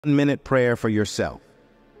1-minute prayer for yourself.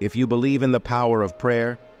 If you believe in the power of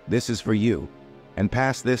prayer, this is for you, and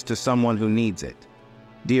pass this to someone who needs it.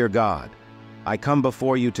 Dear God, I come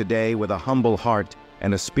before you today with a humble heart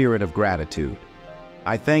and a spirit of gratitude.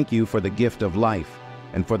 I thank you for the gift of life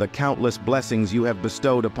and for the countless blessings you have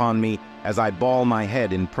bestowed upon me as I ball my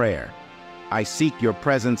head in prayer. I seek your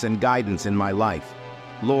presence and guidance in my life.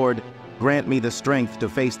 Lord, grant me the strength to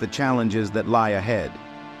face the challenges that lie ahead,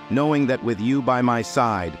 knowing that with you by my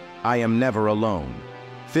side, I am never alone.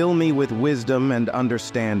 Fill me with wisdom and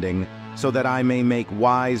understanding so that I may make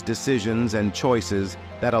wise decisions and choices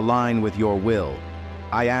that align with your will.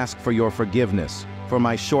 I ask for your forgiveness for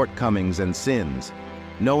my shortcomings and sins.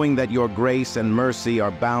 Knowing that your grace and mercy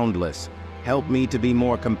are boundless, help me to be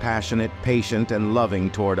more compassionate, patient, and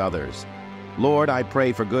loving toward others. Lord, I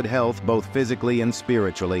pray for good health both physically and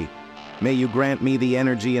spiritually. May you grant me the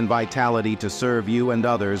energy and vitality to serve you and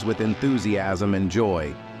others with enthusiasm and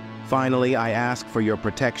joy. Finally, I ask for your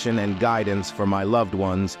protection and guidance for my loved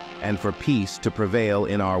ones and for peace to prevail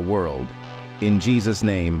in our world. In Jesus'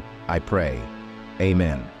 name, I pray.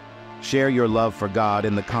 Amen. Share your love for God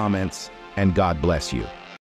in the comments, and God bless you.